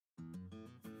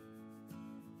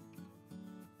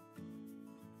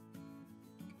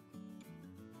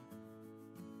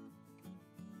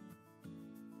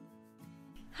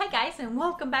Hi guys, and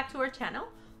welcome back to our channel.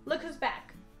 Look who's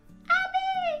back.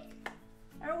 Abby!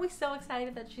 Are we so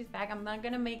excited that she's back? I'm not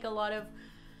gonna make a lot of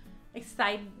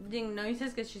exciting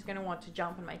noises because she's gonna want to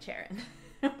jump in my chair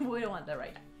and we don't want that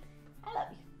right now. I love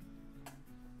you.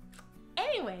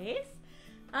 Anyways,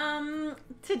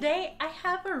 today I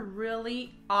have a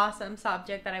really awesome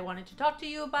subject that I wanted to talk to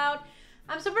you about.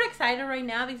 I'm super excited right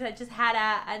now because I just had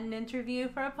an interview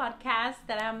for a podcast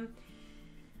that I'm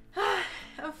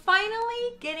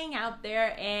finally getting out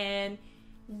there and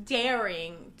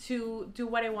daring to do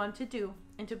what I want to do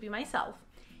and to be myself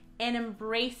and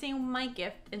embracing my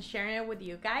gift and sharing it with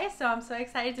you guys. So I'm so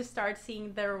excited to start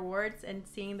seeing the rewards and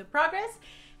seeing the progress,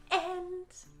 and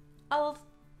I'll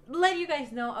let you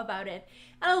guys know about it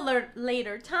at a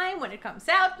later time when it comes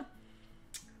out.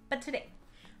 But today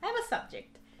I have a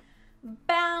subject: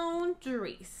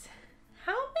 boundaries.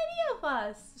 How many of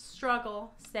us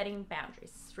struggle setting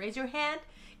boundaries? Raise your hand,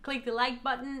 click the like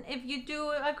button if you do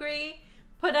agree,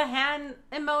 put a hand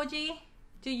emoji.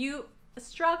 Do you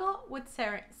struggle with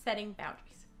setting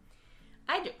boundaries?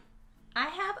 I do. I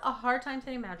have a hard time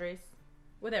setting boundaries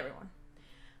with everyone.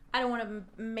 I don't want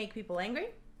to make people angry.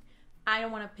 I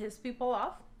don't want to piss people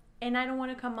off. And I don't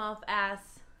want to come off as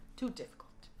too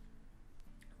difficult,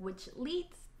 which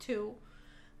leads to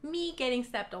me getting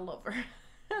stepped all over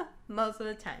most of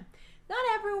the time. Not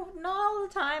all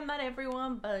the time, not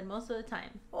everyone, but most of the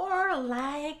time. Or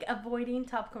like avoiding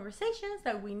tough conversations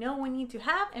that we know we need to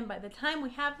have, and by the time we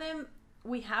have them,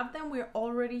 we're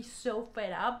already so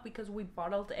fed up because we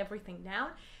bottled everything down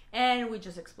and we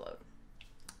just explode.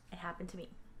 It happened to me.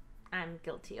 I'm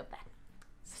guilty of that.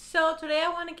 So today I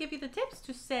want to give you the tips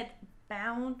to set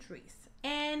boundaries.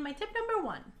 And my tip number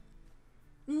 1,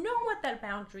 know what that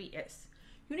boundary is.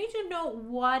 You need to know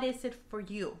what is it for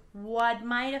you. What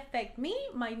might affect me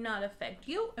might not affect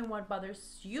you, and what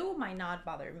bothers you might not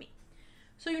bother me.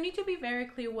 So you need to be very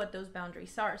clear what those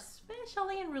boundaries are,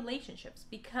 especially in relationships,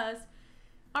 because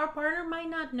our partner might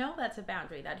not know that's a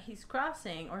boundary that he's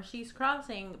crossing or she's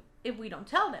crossing if we don't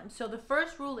tell them. So the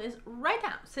first rule is right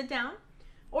now, sit down,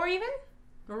 or even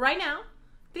right now,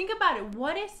 think about it.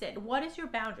 What is it? What is your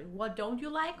boundary? What don't you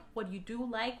like? What you do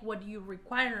like? What do you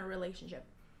require in a relationship?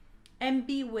 And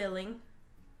be willing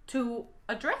to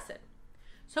address it.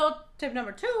 So tip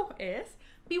number 2 is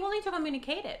be willing to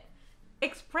communicate it.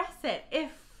 Express it.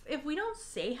 If we don't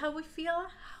say how we feel,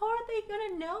 how are they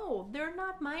gonna know? They're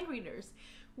not mind readers.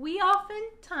 We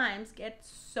oftentimes get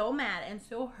so mad and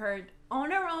so hurt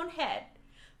on our own head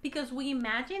because we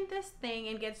imagine this thing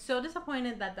and get so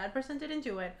disappointed that that person didn't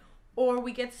do it, or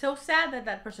we get so sad that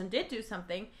that person did do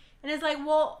something, and it's like,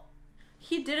 well,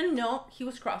 he didn't know he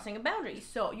was crossing a boundary.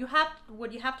 So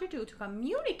what you have to do to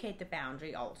communicate the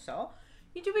boundary also,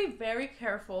 you need to be very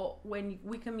careful when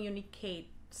we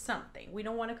communicate something. We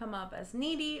don't want to come up as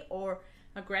needy or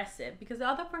aggressive because the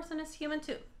other person is human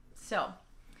too. So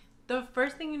the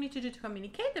first thing you need to do to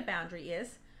communicate the boundary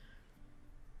is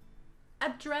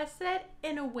address it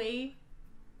in a way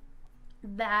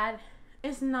that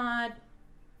is not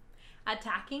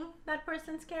attacking that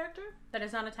person's character, that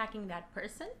is not attacking that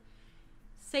person.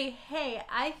 Say, hey,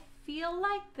 I feel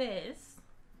like this.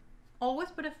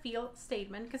 Always put a feel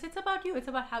statement because it's about you. It's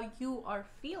about how you are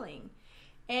feeling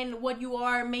and what you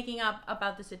are making up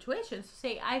about the situation. So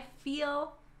say, I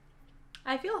feel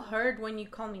hurt when you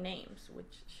call me names,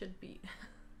 which should be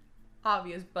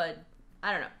obvious, but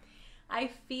I don't know. I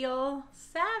feel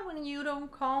sad when you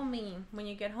don't call me when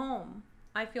you get home.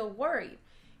 I feel worried.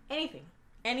 Anything,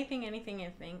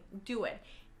 do it.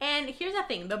 And here's the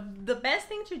thing, the best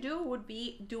thing to do would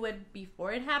be do it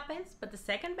before it happens, but the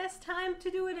second best time to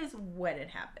do it is when it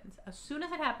happens. As soon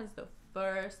as it happens the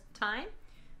first time,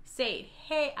 say it.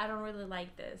 Hey, I don't really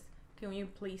like this. Can you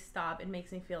please stop? It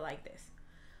makes me feel like this.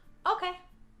 Okay,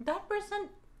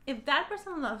 if that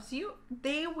person loves you,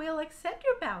 they will accept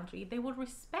your boundary. They will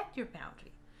respect your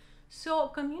boundary. So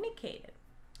communicate it.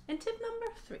 And tip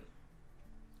number 3,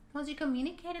 once you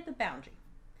communicated the boundary,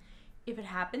 if it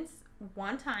happens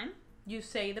one time, you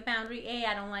say the boundary, hey,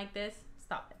 I don't like this,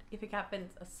 stop it. If it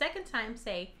happens a second time,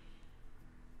 say,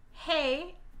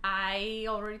 hey, I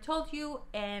already told you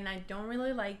and I don't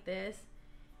really like this.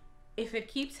 If it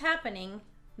keeps happening,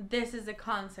 this is a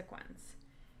consequence.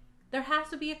 There has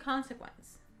to be a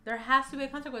consequence. There has to be a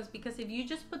consequence, because if you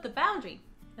just put the boundary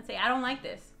and say, I don't like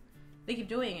this, they keep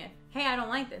doing it. Hey, I don't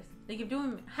like this. They keep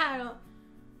doing it.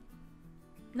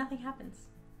 Nothing happens.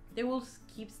 They will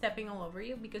keep stepping all over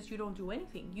you because you don't do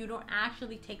anything. You don't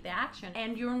actually take the action,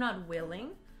 and you're not willing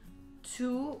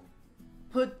to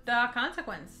put the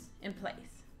consequence in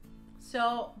place.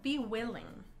 So be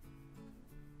willing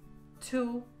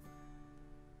to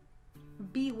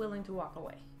be willing to walk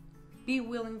away. Be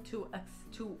willing to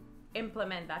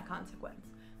implement that consequence.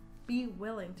 Be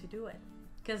willing to do it.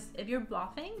 Because if you're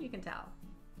bluffing, you can tell.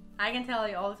 I can tell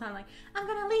you all the time, like, I'm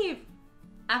gonna leave.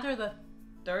 After the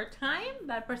third time,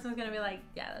 that person's gonna be like,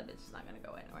 yeah, that bitch is not gonna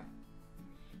go anywhere.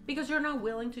 Because you're not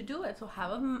willing to do it. So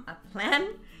have a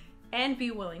plan and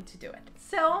be willing to do it.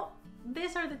 So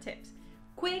these are the tips.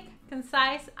 Quick,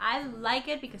 concise. I like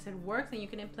it because it works and you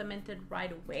can implement it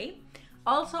right away.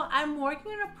 Also, I'm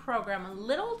working on a program, a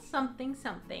little something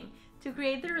to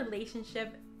create the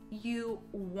relationship you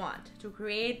want, to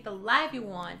create the life you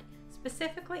want,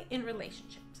 specifically in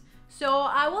relationships. So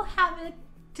I will have it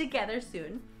together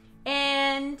soon.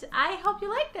 And I hope you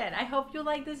liked it. I hope you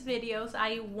like these videos.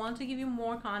 I want to give you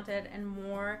more content and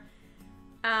more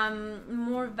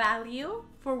value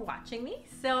for watching me.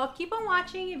 So keep on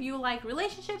watching if you like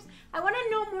relationships. I want to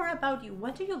know more about you.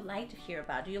 What do you like to hear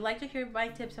about? Do you like to hear my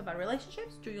tips about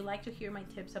relationships? Do you like to hear my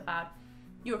tips about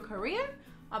your career?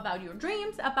 About your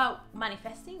dreams? About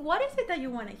manifesting? What is it that you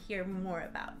want to hear more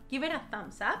about? Give it a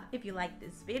thumbs up if you like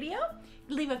this video.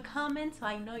 Leave a comment so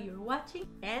I know you're watching.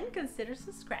 And consider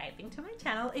subscribing to my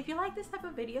channel if you like this type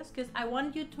of videos, because I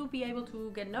want you to be able to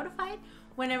get notified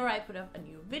whenever I put up a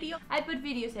new video. I put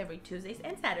videos every Tuesdays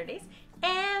and Saturdays.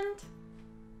 And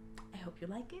I hope you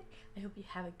like it. I hope you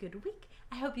have a good week.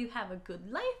 I hope you have a good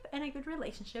life and a good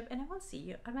relationship. And I will see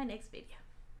you on my next video.